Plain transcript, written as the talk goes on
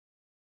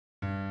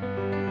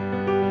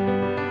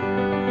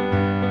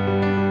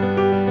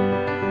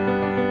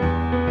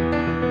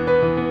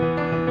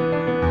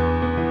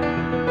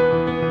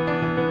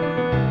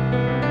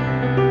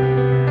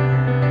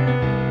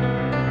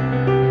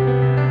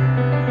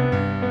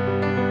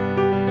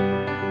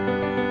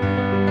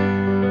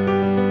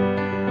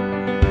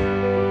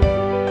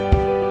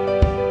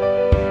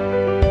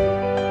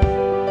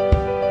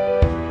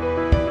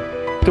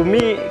To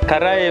me,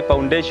 Karai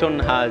Foundation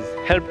has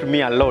helped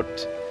me a lot.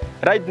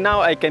 Right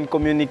now I can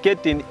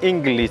communicate in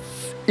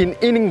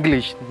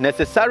English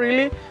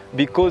necessarily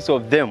because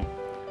of them.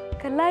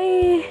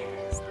 Karai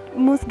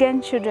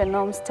Musgen Children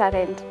Home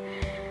started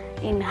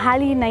in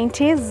early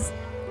 90s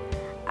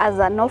as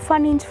an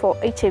orphanage for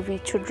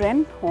HIV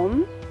children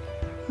home.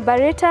 But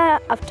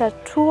later, after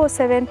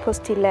 2007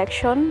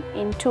 post-election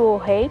in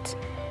 2008,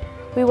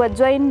 we were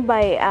joined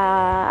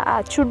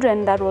by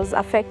children that was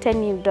affected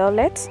in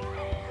Dolet.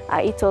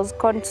 It was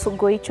called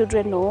Sugoi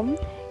Children Home,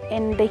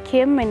 and they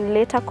came and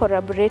later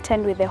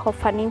collaborated with the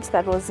orphanage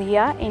that was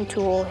here in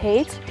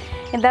 2008,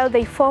 and then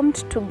they formed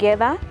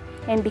together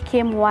and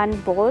became one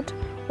board,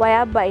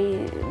 whereby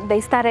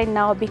they started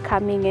now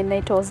becoming, and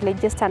it was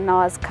registered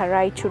now as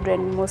Karai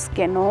Children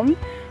Musgen Home,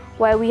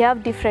 where we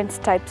have different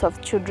types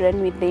of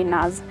children within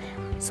us.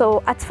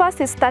 So at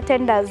first it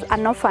started as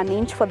an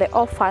orphanage for the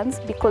orphans,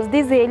 because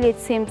this area, it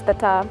seems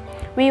that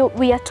we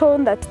are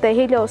told that the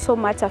area was so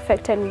much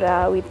affected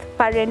with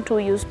parents who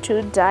used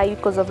to die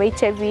because of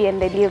HIV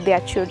and they leave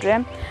their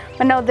children.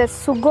 But now the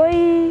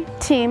Sugoi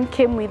team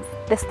came with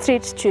the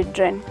street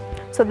children.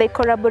 So they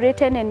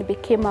collaborated and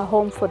became a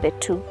home for the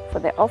two, for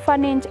the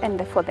orphanage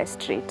and for the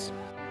street.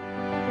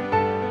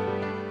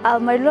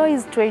 My role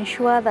is to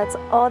ensure that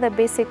all the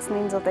basic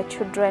needs of the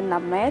children are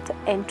met,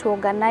 and to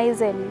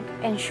organize and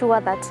ensure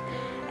that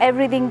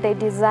everything they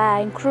desire,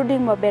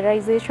 including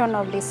mobilization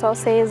of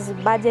resources,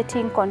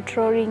 budgeting,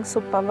 controlling,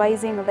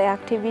 supervising the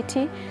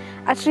activity,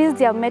 at least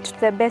they are met to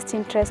the best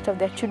interest of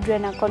the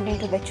children according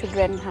to the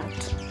Children's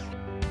Act.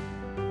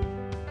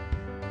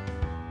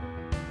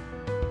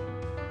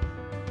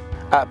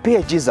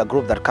 PIG is a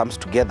group that comes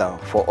together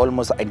for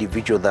almost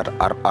individuals that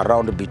are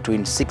around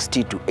between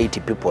 60 to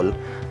 80 people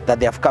that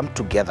they have come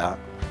together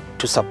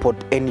to support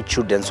any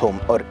children's home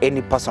or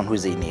any person who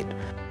is in need.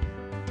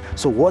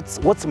 So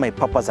what's my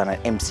purpose as an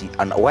MC,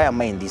 and why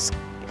am I in this?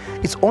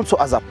 It's also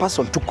as a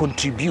person to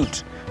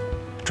contribute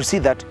to see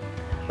that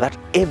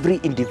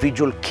every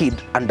individual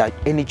kid under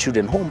any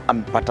children's home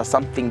amepata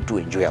something to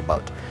enjoy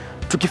about.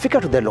 Tukifika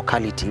to the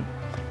locality,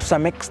 to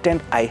some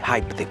extent I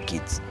hype the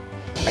kids.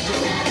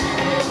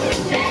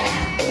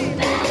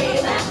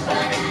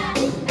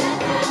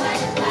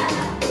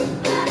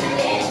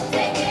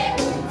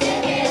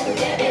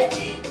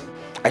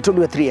 I told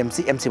you 3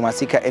 MC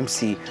Masika,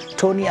 MC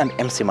Tony and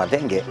MC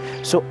Madenge.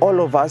 So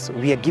all of us,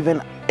 we are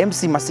given,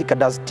 MC Masika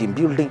does team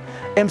building,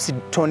 MC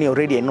Tony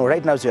already, I know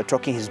right now as we are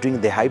talking, he's doing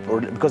the hype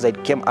because I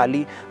came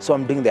early, so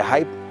I'm doing the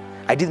hype.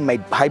 I did my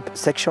hype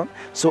section,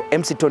 so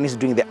MC Tony is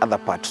doing the other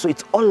part. So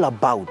it's all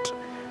about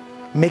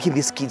making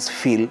these kids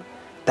feel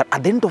that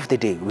at the end of the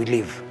day, we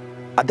live.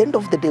 At the end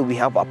of the day, we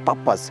have a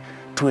purpose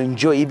to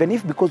enjoy, even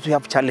if because we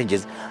have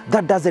challenges,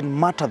 that doesn't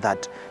matter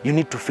that you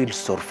need to feel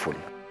sorrowful.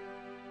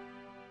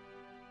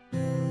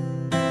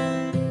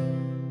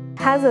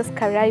 As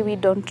Karai, we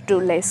don't do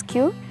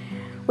rescue.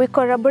 We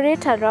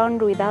collaborate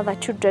around with other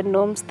children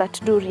homes that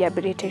do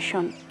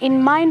rehabilitation.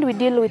 In mind, we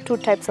deal with 2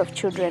 types of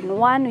children.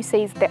 One, we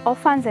say, is the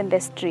orphans and the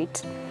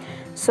street.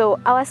 So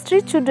our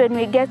street children,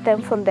 we get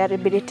them from the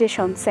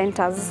rehabilitation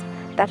centers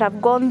that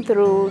have gone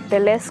through the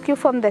rescue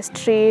from the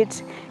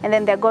street, and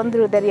then they've gone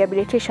through the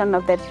rehabilitation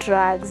of the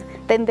drugs.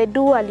 Then they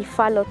do a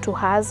referral to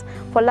us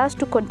for us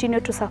to continue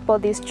to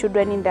support these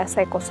children in their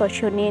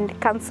psychosocial need,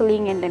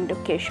 counseling and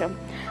education.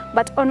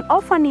 But on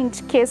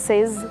orphanage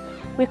cases,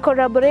 we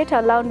collaborate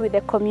along with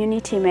the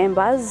community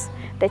members,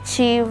 the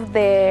chief,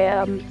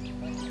 the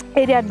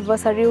area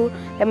advisory,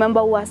 the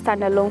member who are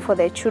stand alone for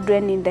the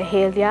children in the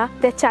area,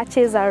 the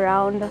churches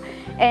around,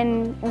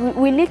 and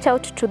we reach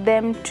out to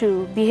them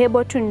to be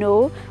able to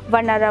know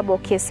vulnerable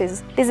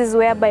cases. This is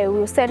whereby we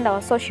will send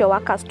our social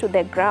workers to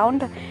the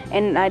ground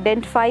and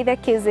identify the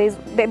cases.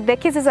 The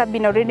cases have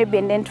been already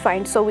been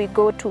identified, so we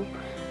go to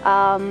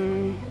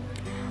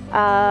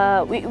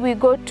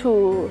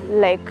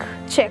like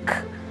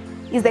check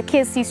if the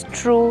case is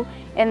true,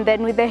 and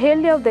then with the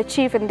help of the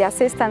chief and the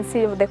assistance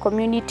of the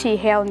community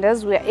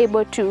elders, we are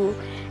able to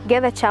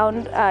get the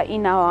child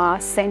in our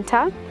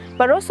center.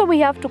 But also we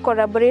have to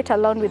collaborate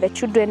along with the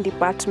children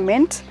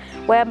department,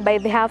 whereby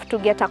they have to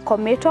get a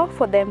committee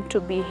for them to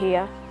be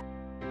here.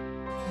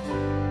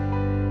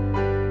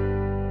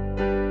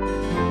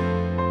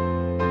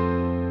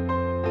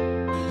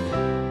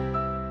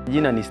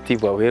 Jina ni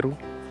Steve Waweru.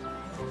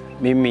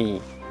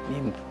 Mimi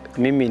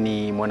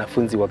ni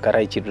mwanafunzi wa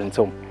Karai Children's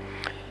Home.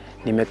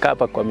 Nimekaa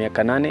hapa kwa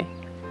miaka 8,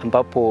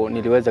 ambapo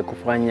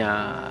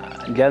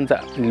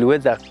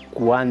niliweza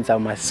kuanza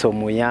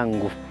masomo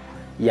yangu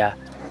ya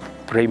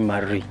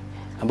primary,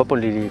 ambapo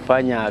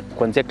nilifanya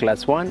kuanzia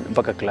class 1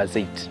 mpaka class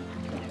 8.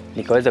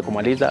 Nikaweza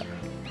kumaliza,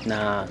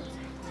 na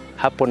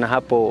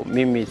hapo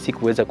mimi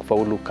sikuweza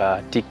kufaulu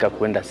katika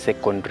kwenda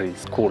secondary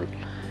school.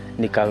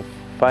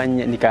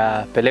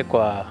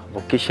 Nikapelekwa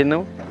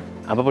vocational,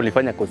 ambapo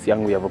nilifanya course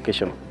yangu ya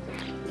vocational.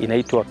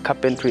 Inaitwa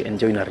carpentry and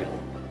joinery.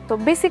 So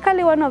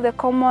basically one of the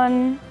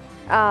common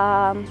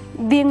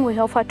thing we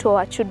offer to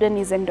our children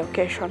is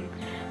education.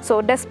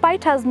 So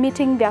despite us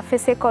meeting their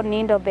physical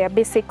need of their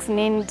basic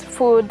needs,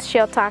 food,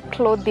 shelter,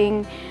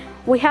 clothing,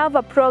 We have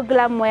a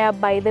program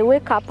whereby they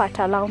wake up at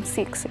around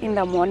 6 in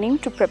the morning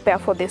to prepare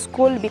for the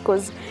school,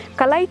 because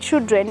Karai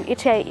children,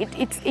 it's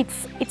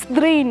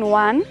 3 in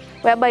 1,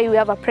 whereby we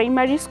have a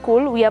primary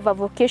school, we have a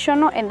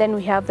vocational, and then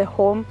we have the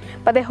home.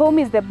 But the home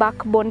is the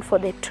backbone for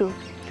the 2.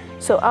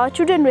 So our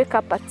children wake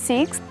up at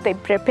 6, they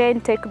prepare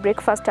and take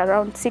breakfast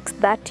around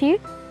 6:30,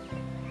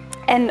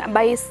 and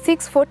by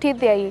 6:40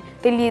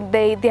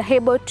 they're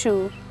able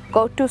to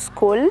go to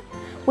school.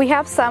 We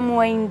have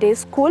somewhere in day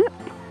school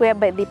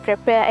whereby they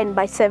prepare, and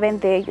by 7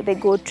 they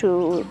go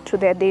to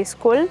their day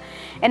school.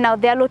 And now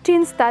their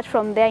routine starts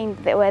from there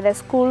where the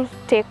school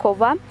take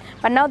over.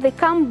 But now they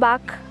come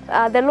back,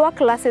 the lower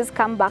classes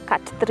come back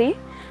at 3.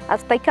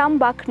 As they come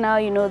back now,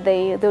 you know,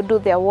 they'll do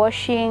their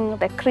washing,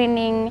 the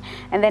cleaning,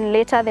 and then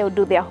later they'll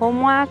do their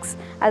homeworks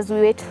as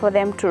we wait for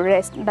them to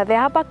rest. But the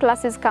upper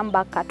classes come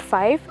back at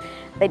 5.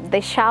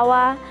 They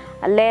shower,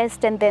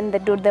 rest, and then they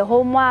do the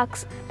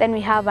homeworks. Then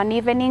we have an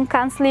evening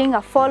counseling,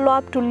 a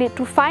follow-up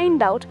to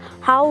find out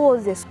how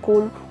was the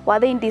school, were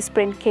there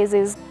different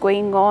cases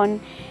going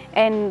on.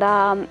 And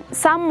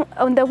some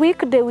on the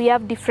weekday we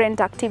have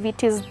different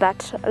activities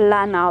that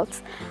learn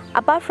out.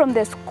 Apart from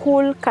the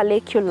school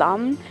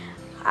curriculum,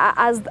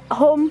 as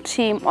home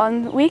team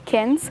on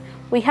weekends,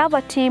 we have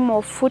a team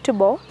of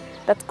football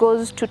that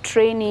goes to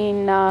train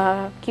in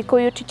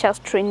Kikuyu Teachers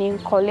Training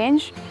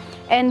College.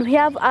 And we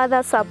have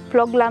other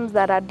sub-programs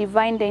that are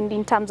divided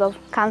in terms of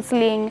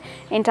counseling,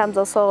 in terms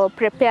of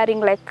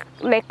preparing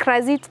like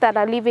credits that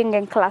are living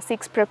in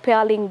classics,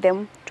 preparing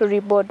them to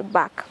reboard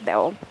back their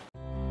home.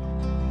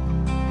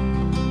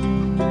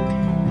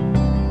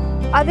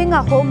 Having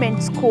a home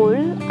and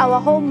school, our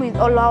home with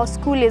all our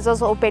school is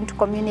also open to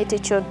community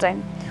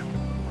children.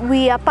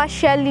 We are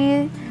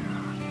partially,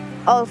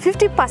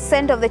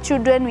 50% of the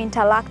children we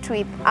interact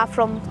with are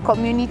from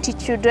community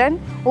children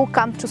who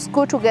come to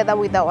school together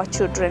with our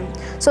children.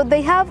 So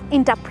they have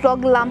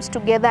inter-programs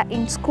together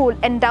in school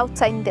and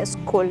outside the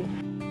school.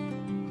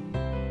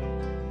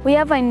 We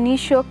have an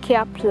initial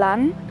care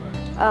plan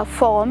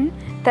form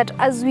that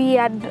as we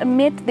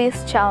admit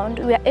this child,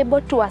 we are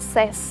able to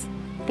assess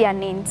their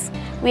needs.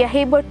 We are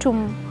able to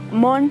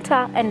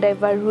monitor and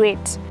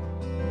evaluate.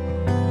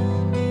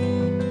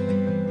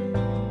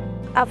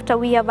 After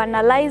we have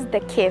analyzed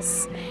the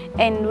case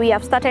and we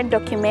have started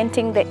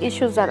documenting the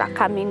issues that are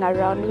coming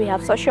around, we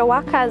have social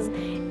workers,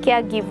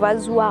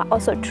 caregivers who are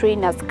also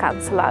trained as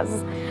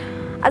counselors.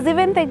 As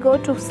even they go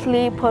to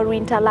sleep or we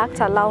interact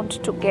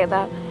around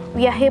together,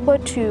 we are able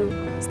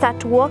to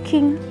start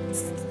working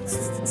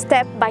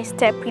step by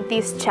step with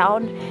this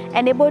child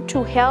and able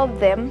to help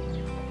them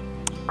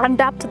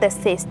adapt the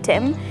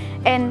system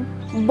and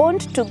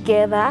bond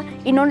together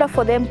in order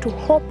for them to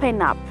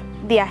open up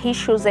their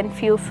issues and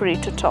feel free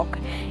to talk.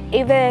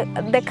 If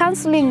the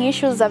counseling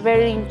issues are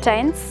very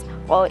intense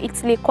or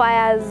it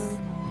requires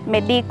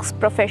medics,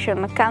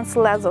 professional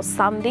counselors or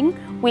something,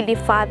 we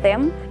refer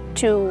them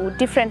to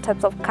different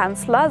types of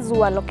counselors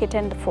who are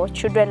located for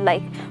children.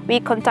 Like we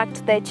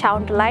contact the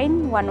child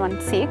line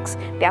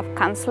 116. They have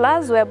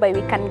counselors whereby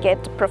we can get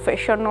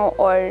professional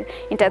or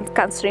intense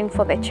counseling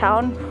for the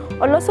child.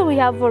 Or also we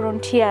have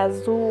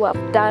volunteers who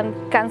have done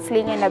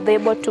counseling and are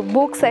able to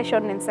book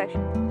session and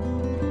session.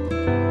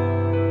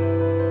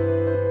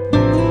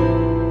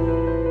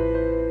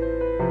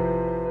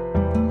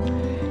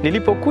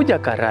 Nilipokuja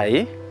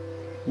Karai,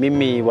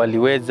 mimi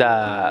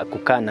waliweza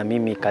kukaa na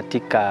mimi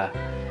katika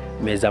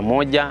meza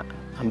moja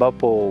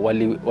ambapo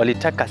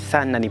walitaka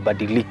sana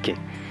nibadilike.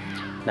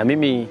 Na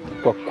mimi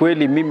kwa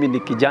kweli mimi ni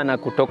kijana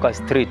kutoka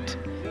street.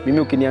 Mimi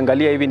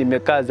ukiniangalia hivi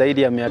nimekaa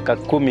zaidi ya miaka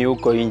 10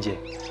 huko nje.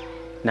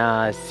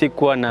 Na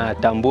sikuwa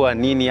natambua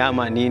nini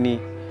ama nini.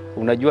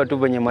 Unajua tu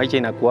venye maisha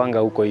inakuanga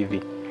huko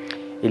hivi.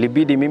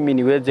 Ilibidi mimi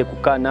niweze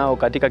kukaa nao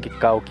katika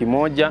kikao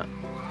kimoja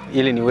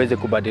ili niweze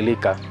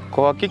kubadilika.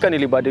 Kwa hakika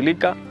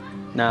nilibadilika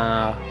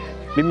na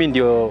mimi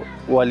ndio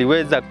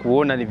waliweza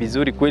kuona ni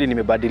vizuri kweli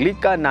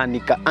nimebadilika na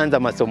nikaanza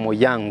masomo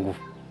yangu.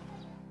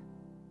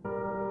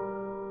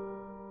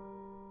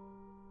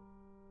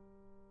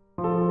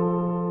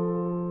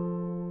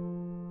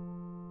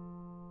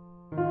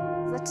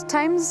 At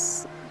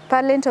times,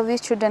 parent of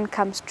these children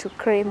comes to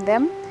claim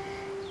them,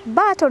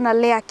 but on a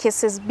rare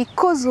cases,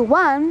 because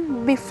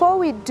one, before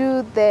we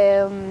do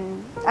the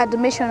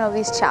admission of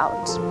this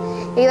child,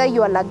 either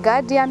you are a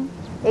guardian,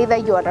 either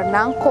you are an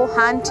uncle,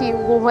 auntie,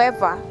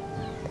 whoever,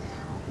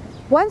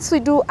 once we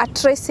do a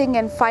tracing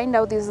and find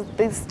out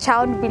this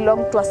child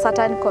belongs to a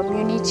certain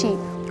community,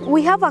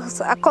 we have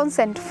a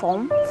consent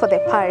form for the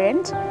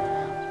parent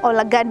or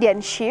a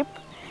guardianship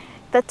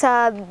that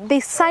they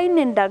sign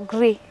and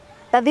agree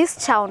that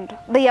this child,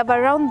 they have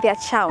around their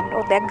child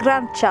or their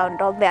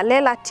grandchild or their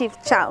relative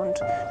child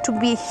to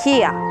be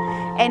here.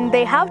 And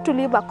they have to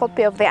leave a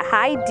copy of their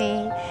ID,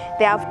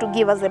 they have to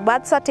give us a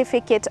birth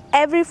certificate,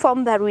 every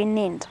form that we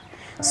need.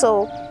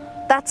 So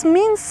that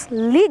means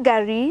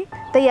legally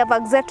they have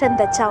accepted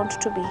the child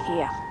to be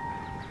here.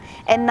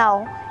 And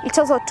now it's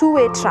also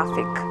two-way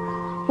traffic.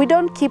 we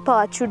don't keep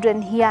our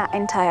children here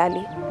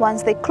entirely.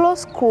 Once they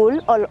close school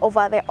or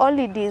over the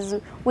holidays,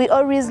 we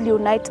always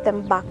unite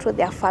them back to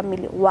their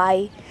family.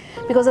 Why?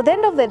 Because at the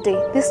end of the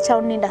day, this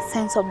child needs a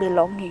sense of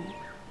belonging.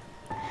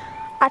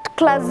 At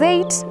class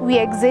 8, we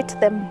exit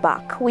them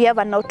back. We have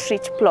an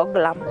outreach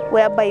program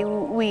whereby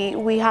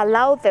we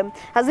allow them,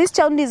 as this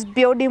child is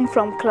building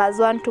from class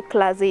 1 to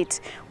class 8,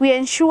 we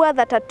ensure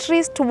that at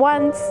least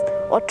once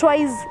or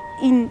twice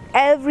in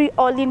every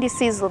holiday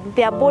season,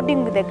 they are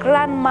boarding with the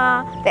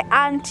grandma, the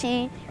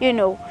auntie, you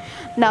know.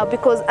 Now,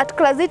 because at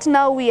class 8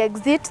 now, we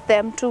exit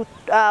them to,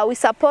 we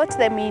support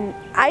them in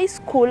high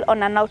school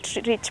on an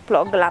outreach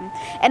program.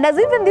 And as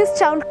even this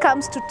child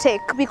comes to take,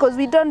 because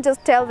we don't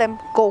just tell them,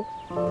 go.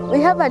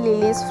 We have a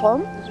release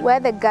form where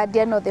the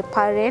guardian or the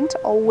parent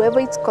or whoever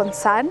is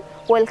concerned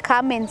will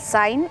come and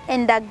sign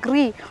and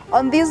agree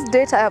on this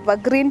date I have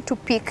agreed to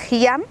pick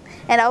Ian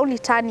and I will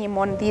return him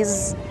on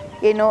this,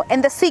 you know,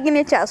 and the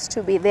signatures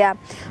to be there.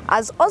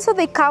 As also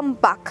they come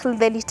back,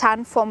 the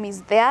return form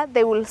is there.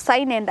 They will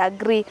sign and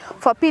agree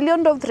for a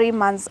period of 3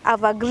 months.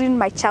 I've agreed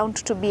my child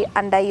to be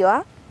under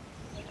your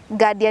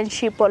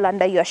guardianship or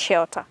under your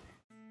shelter.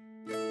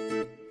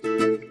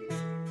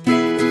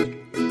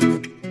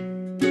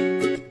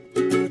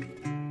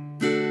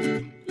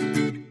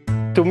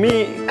 To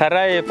me,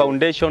 Karai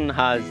Foundation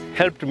has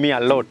helped me a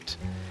lot.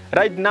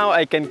 Right now,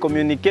 I can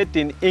communicate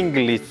in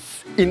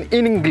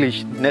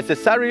English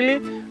necessarily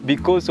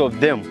because of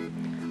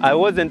them. I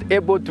wasn't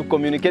able to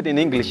communicate in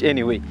English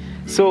anyway.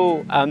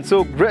 So I'm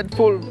so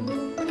grateful.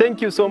 Thank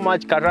you so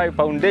much, Karai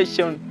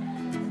Foundation,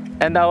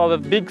 and our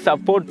big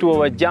support to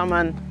our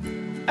German.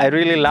 I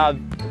really love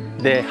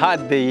the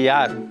heart they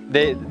are,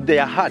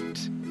 their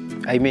heart,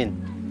 I mean.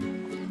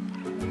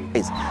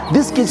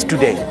 These kids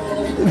today,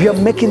 we are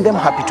making them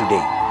happy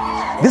today.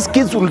 These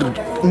kids will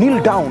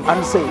kneel down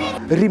and say,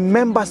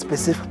 remember a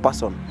specific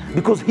person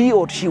because he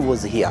or she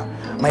was here.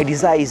 My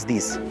desire is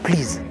this,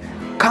 please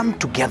come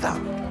together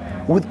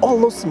with all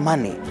those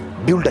money,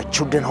 build a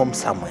children's home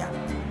somewhere.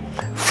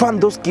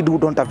 Fund those kids who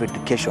don't have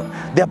education.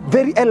 There are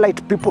very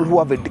elite people who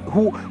have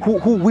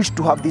who wish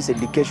to have this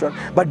education,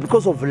 but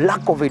because of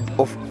lack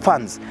of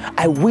funds,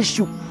 I wish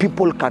you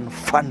people can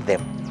fund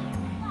them.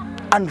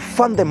 And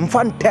fund them,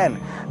 fund 10,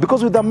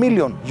 because with $1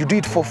 million you do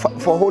it for a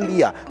whole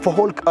year, for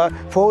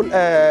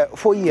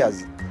 4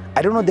 years.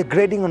 I don't know the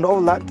grading and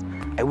all that.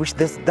 I wish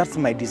that's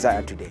my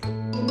desire today.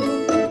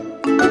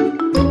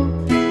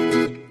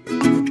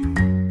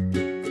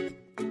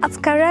 As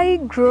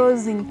Karai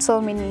grows in so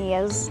many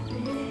years,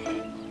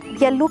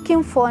 we are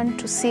looking forward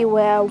to see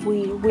where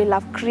we will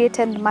have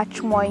created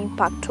much more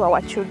impact to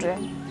our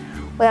children,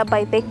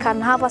 whereby they can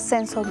have a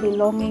sense of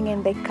belonging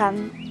and they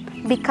can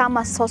become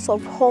a source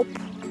of hope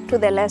to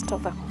the rest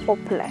of the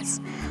hopeless.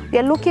 We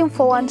are looking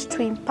forward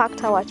to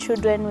impact our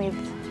children with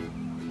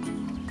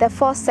the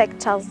 4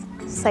 sectors: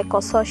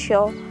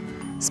 psychosocial,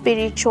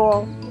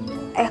 spiritual,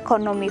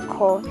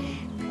 economical,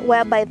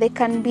 whereby they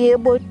can be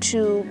able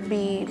to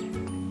be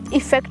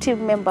effective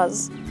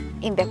members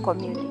in the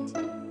community.